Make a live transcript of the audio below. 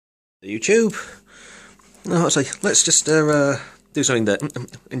YouTube. No, let's just do something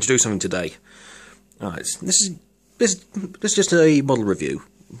introduce something today. Alright, this is just a model review.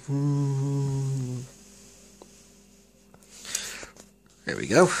 There we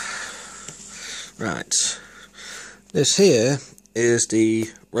go. Right, this here is the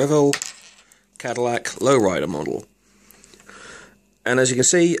Revell Cadillac Lowrider model, and as you can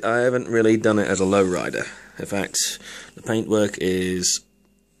see, I haven't really done it as a lowrider. In fact, the paintwork is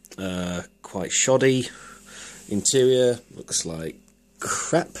quite shoddy. Interior looks like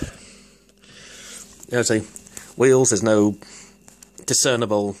crap. Wheels, there's no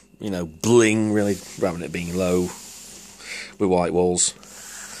discernible, bling really, rather than it being low with white walls.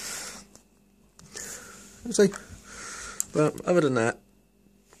 But other than that,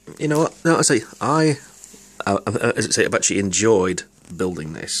 you know what? No, I've actually enjoyed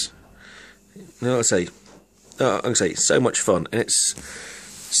building this. I say, so much fun, and it's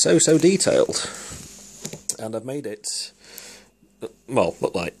so detailed. And I've made it, well,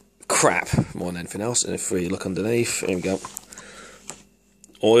 look like crap more than anything else. And if we look underneath, here we go.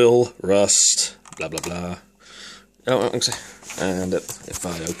 Oil, rust, blah blah blah. And if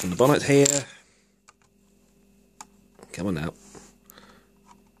I open the bonnet here, come on now.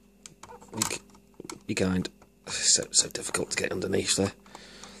 Be kind. So difficult to get underneath there.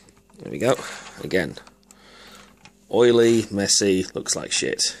 There we go. Again, oily, messy, looks like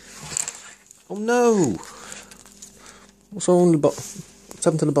shit. Oh no! What's wrong with what's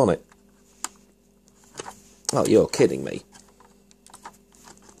happened to the bonnet? Oh, you're kidding me.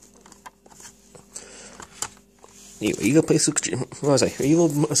 You got a piece of,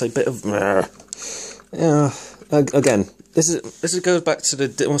 bit of, yeah. Again, this goes back to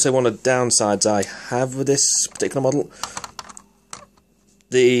one of the downsides I have with this particular model.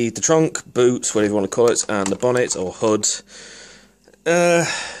 The trunk, boot, whatever you want to call it, and the bonnet or hood,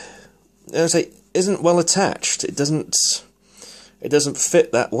 isn't well attached. It doesn't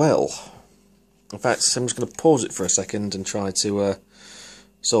fit that well. In fact, I'm just going to pause it for a second and try to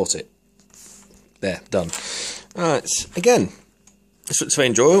sort it. There, done. Alright, again, it's very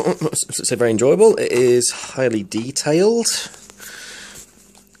enjoyable. It is highly detailed.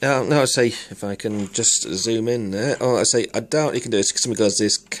 Now, if I can just zoom in there. Oh, I doubt you can do this because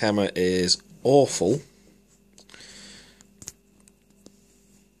this camera is awful.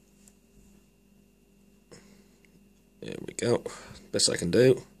 There we go. Best I can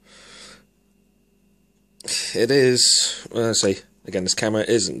do. It is. Well, again, this camera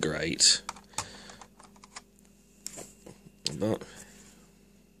isn't great. But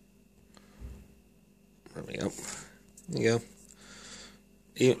there we go. There you go.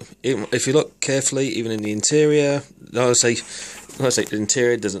 Even if you look carefully, even in the interior, the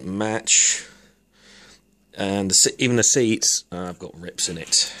interior doesn't match, and even the seats, I've got rips in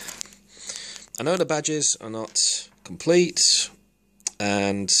it. I know the badges are not complete,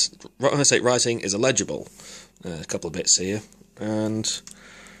 and writing is illegible. A couple of bits here, and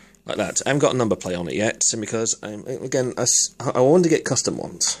like that. I haven't got a number plate on it yet, because I wanted to get custom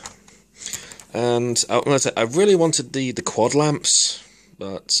ones, and I really wanted the quad lamps,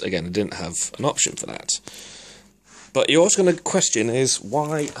 but again, I didn't have an option for that. But you're also going to question is,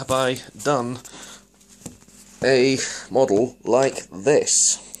 why have I done a model like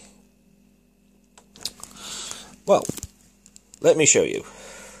this? Well, let me show you.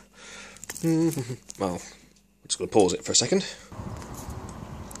 Well, I'm just going to pause it for a second.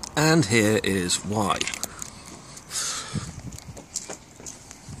 And here is why.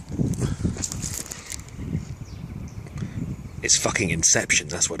 It's fucking Inception,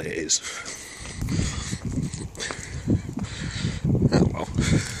 that's what it is. Oh well.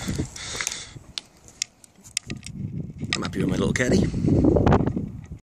 I'm happy with my little caddy.